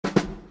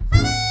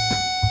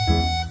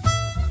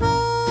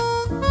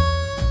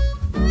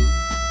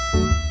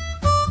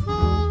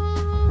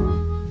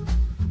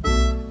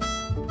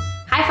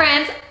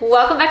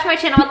Welcome back to my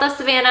channel with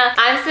Savannah.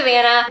 I'm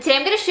Savannah. Today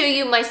I'm going to show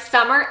you my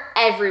summer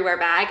everywhere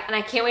bag, and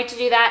I can't wait to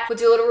do that. We'll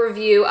do a little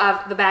review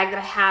of the bag that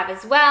I have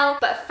as well.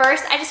 But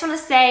first, I just want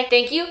to say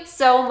thank you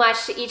so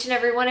much to each and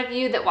every one of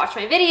you that watch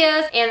my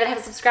videos and that have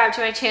subscribed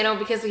to my channel,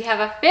 because we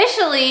have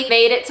officially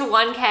made it to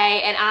 1K,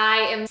 and I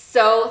am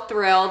so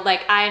thrilled.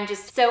 Like, I am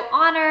just so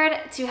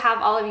honored to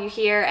have all of you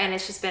here, and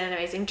it's just been an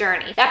amazing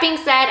journey. That being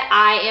said,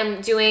 I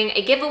am doing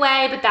a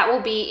giveaway, but that will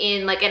be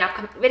in like an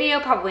upcoming video,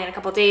 probably in a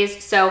couple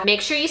days. So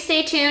make sure you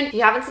stay tuned. If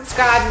you haven't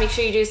subscribed, make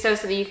sure you do so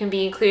that you can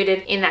be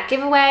included in that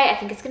giveaway. I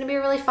think it's gonna be a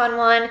really fun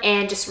one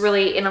and just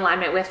really in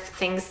alignment with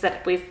things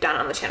that we've done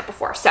on the channel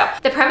before. So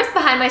the premise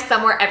behind my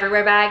somewhere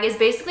everywhere bag is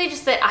basically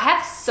just that I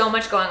have so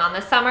much going on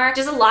this summer.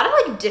 Just a lot of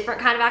like different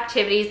kind of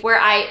activities where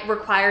I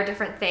require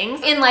different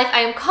things. In life, I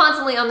am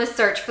constantly on this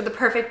search for the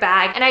perfect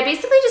bag, and I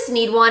basically just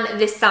need one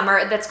this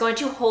summer that's going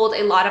to hold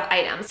a lot of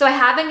items. So I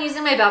have been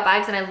using my belt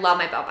bags, and I love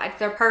my belt bags.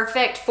 They're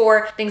perfect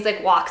for things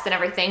like walks and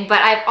everything, but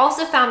I've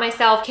also found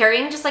myself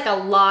carrying just like a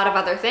lot of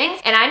other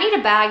things, and I need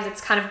a bag that's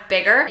kind of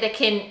bigger that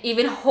can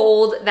even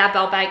hold that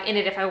belt bag in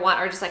it if I want,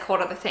 or just like hold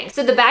other things.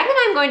 So the bag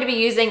that I'm going to be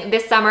using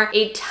this summer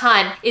a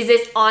ton is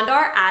this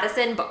Andar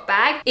Addison book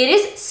bag. It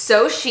is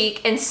so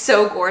chic and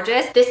so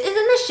gorgeous. This is in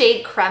the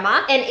shade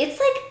Crema, and it's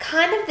like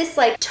kind of this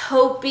like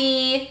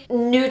taupey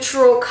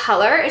neutral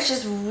color. It's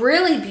just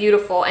really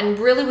beautiful and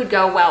really would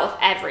go well with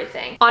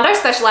everything. Andar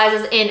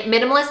specializes in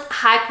minimalist,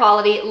 high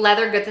quality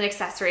leather goods and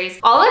accessories.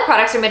 All their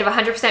products are made of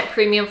 100%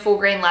 premium full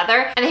grain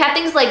leather, and they have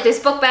things like this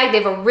book bag.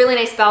 They have a really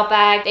nice belt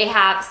bag. They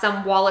have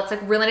some wallets, like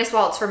really nice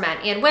wallets for men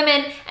and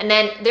women, and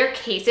then their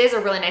cases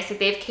are really nice. Like,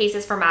 they have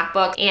cases for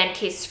MacBook and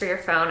cases for your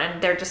phone,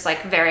 and they're just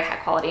like very high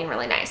quality and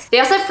really nice. They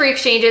also have free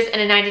exchanges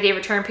and a 90-day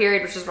return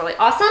period, which is really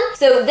awesome.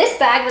 So this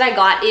bag that I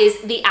got is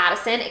the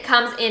Addison. It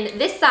comes in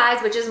this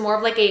size, which is more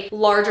of like a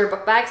larger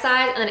book bag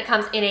size, and then it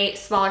comes in a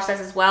smaller size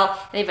as well.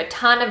 And they have a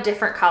ton of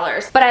different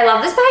colors. But I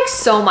love this bag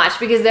so much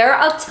because there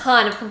are a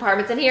ton of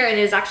compartments in here, and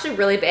it is actually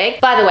really big.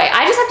 By the way,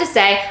 I just have to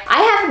say,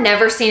 I have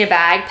never seen a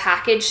bag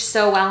packaged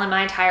so well in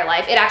my entire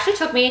life. It actually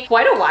took me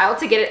quite a while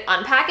to get it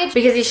unpackaged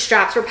because these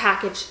straps were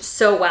packaged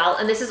so well.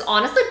 And this is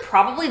honestly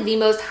probably the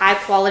most high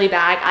quality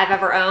bag I've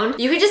ever owned.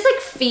 You can just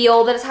like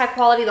feel that it's high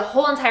quality, the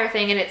whole entire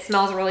thing, and it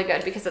smells really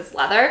good because it's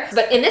leather.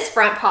 But in this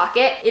front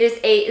pocket, it is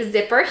a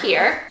zipper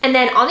here. And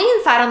then on the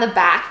inside, on the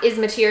back, is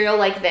material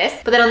like this.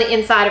 But then on the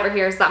inside over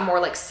here is that more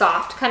like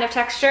soft kind of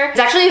texture. It's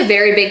actually a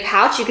very big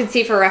pouch. You can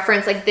see for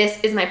reference, like this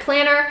is my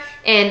planner,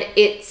 and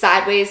it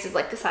sideways is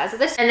like the size of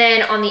this. And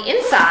then on the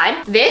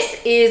inside,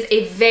 this is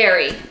a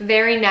very,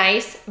 very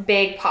nice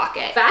big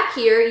pocket. Back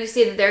here, you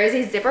see that there is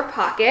a zipper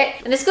pocket,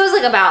 and this goes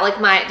like about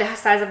like the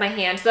size of my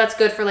hand. So that's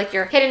good for like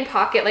your hidden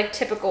pocket, like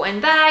typical in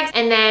bags.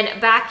 And then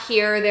back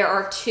here, there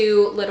are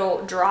two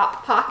little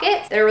drop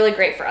pockets that are really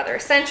great for other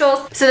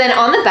essentials. So then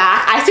on the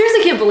back, I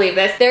seriously can't believe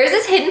this. There is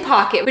this hidden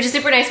pocket, which is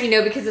super nice, we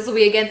know, because this will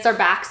be against our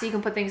back. So you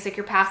can put things like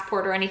your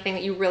passport or anything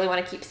that you really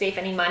want to keep safe,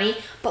 any money.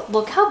 But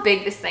look how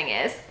big this thing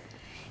is.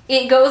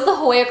 It goes the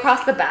whole way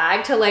across the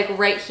bag to like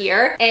right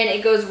here, and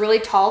it goes really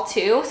tall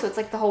too. So it's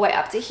like the whole way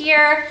up to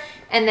here,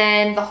 and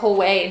then the whole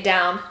way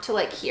down to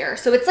like here.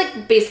 So it's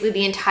like basically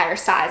the entire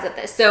size of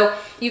this. So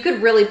you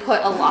could really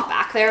put a lot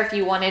back there if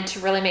you wanted to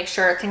really make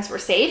sure things were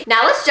safe.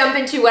 Now let's jump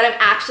into what I'm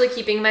actually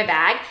keeping in my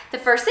bag. The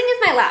first thing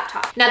is my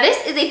laptop. Now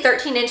this is a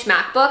 13-inch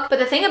MacBook, but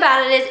the thing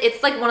about it is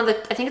it's like one of the,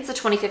 I think it's the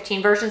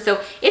 2015 version.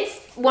 So it's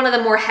one of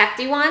the more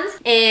hefty ones,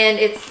 and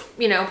it's,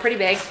 you know, pretty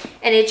big,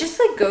 and it just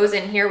like goes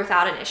in here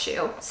without an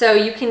issue. So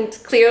you can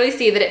clearly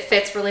see that it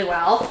fits really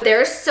well.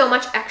 There's so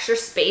much extra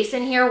space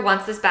in here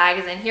once this bag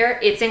is in here.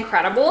 It's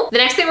incredible. The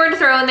next thing we're gonna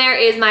throw in there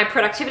is my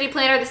productivity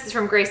planner. This is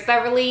from Grace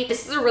Beverly.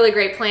 This is a really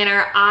great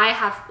planner. I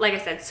have, like I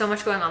said, so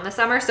much going on this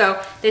summer, so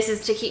this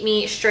is to keep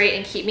me straight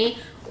and keep me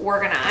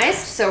organized.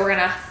 So we're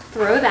gonna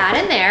throw that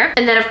in there.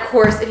 And then of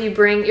course, if you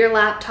bring your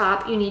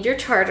laptop, you need your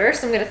charger.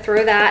 So I'm gonna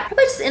throw that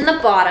probably just in the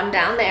bottom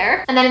down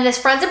there. And then in this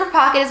front zipper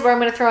pocket is where I'm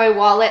gonna throw my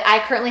wallet. I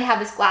currently have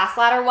this glass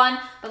ladder one,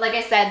 but like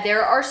I said,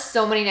 there are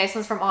so many nice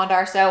ones from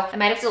Andar, so I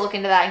might have to look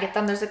into that and get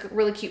them. There's like a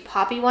really cute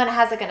poppy one. It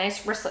has like a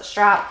nice wristlet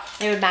strap,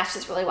 and it would match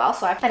this really well,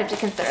 so I might have to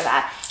consider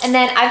that. And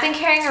then I've been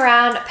carrying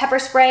around pepper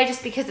spray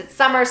just because it's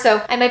summer,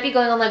 so I might be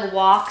going on like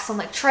walks on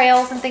like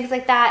trails and things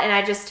like that, and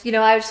I just, you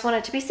know, I just want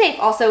it to be safe.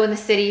 Also in the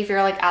city, if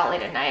you're like out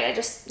late at night, I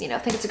just, you know,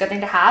 think it's a good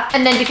thing to have.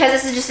 And then because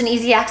this is just an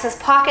easy access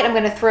pocket, I'm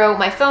gonna throw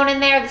my phone in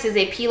there. This is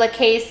a Pila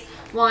case.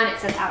 One, it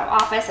says out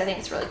of office. I think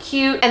it's really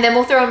cute. And then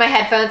we'll throw in my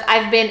headphones.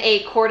 I've been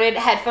a corded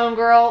headphone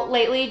girl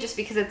lately just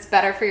because it's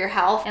better for your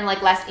health and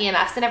like less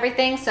EMFs and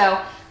everything.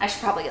 So I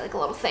should probably get like a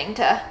little thing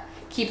to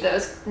keep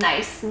those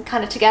nice and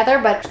kind of together,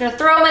 but I'm just gonna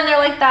throw them in there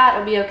like that.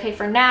 It'll be okay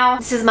for now.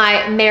 This is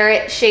my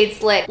Merit Shade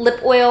Slick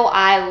lip oil.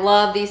 I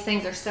love these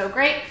things. They're so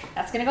great.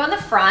 That's gonna go in the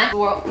front.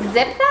 We'll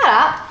zip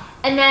that up.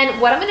 And then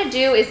what I'm gonna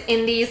do is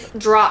in these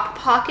drop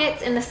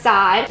pockets in the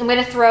side, I'm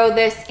gonna throw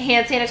this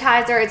hand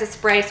sanitizer. It's a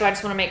spray, so I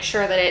just wanna make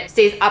sure that it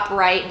stays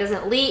upright and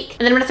doesn't leak.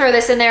 And then I'm gonna throw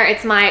this in there.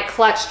 It's my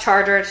clutch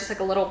charger. It's just like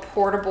a little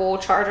portable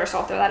charger, so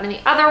I'll throw that in the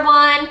other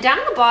one. Down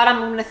at the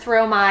bottom, I'm gonna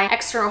throw my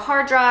external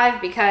hard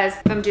drive because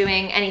if I'm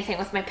doing anything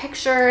with my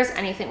pictures,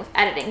 anything with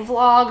editing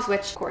vlogs,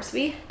 which of course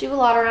we do a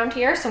lot around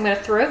here, so I'm gonna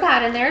throw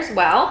that in there as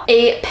well.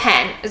 A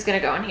pen is gonna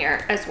go in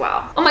here as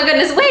well. Oh my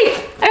goodness,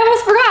 wait, I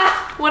almost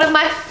forgot. One of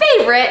my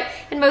favorite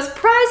and most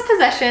prized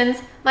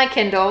possessions, my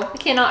Kindle. I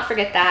cannot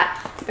forget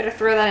that. Better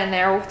throw that in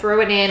there. We'll throw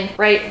it in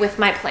right with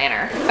my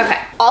planner.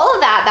 Okay, all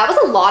of that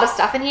was a lot of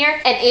stuff in here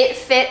and it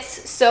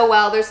fits so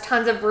well. There's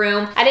tons of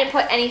room. I didn't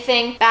put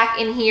anything back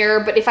in here,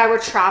 but if I were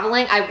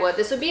traveling, I would.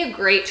 This would be a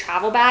great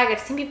travel bag. I've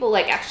seen people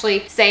like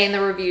actually say in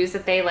the reviews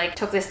that they like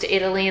took this to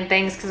Italy and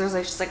things because there's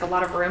like just like a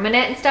lot of room in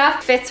it and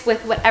stuff. Fits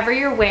with whatever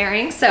you're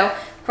wearing. So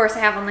of course I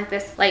have on like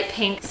this light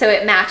pink, so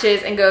it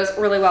matches and goes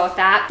really well with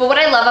that. But what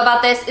I love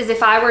about this is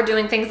if I were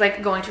doing things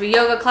like going to a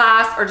yoga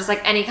class or just like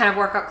any kind of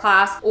workout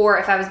class, or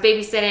if I was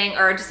babysitting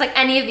or just like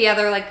any of the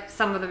other like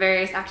some of the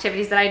various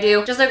activities that I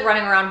do, just like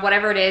running around,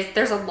 whatever it is,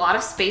 there's a lot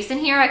of space in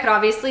here. I could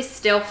obviously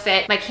still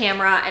fit my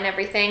camera and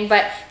everything,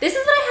 but this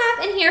is what I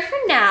have in here for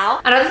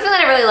now. Another thing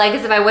that I really like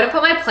is if I wouldn't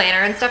put my planner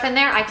and stuff in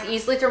there, I could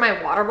easily throw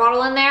my water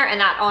bottle in there,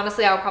 and that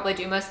honestly I would probably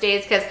do most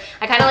days because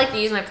I kind of like to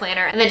use my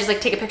planner and then just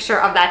like take a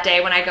picture of that day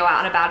when I go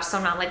out and about, so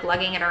I'm not like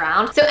lugging it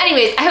around. So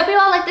anyways, I hope you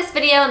all liked this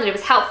video and that it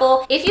was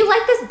helpful. If you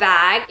like this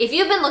bag, if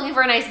you've been looking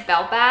for a nice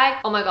belt bag,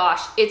 oh my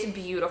gosh, it's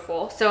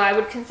beautiful. So I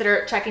would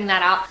consider checking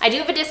that out. I do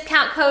have a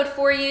discount code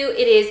for you.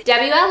 It is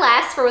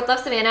WLS for With Love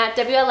Savannah,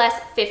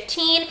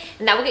 WLS15,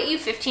 and that will get you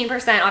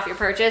 15% off your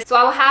purchase. So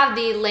I will have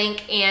the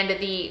link and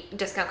the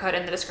discount code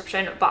in the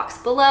description box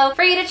below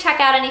for you to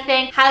check out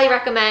anything. Highly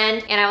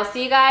recommend, and I will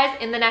see you guys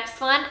in the next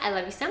one. I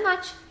love you so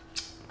much.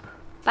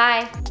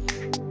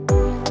 Bye.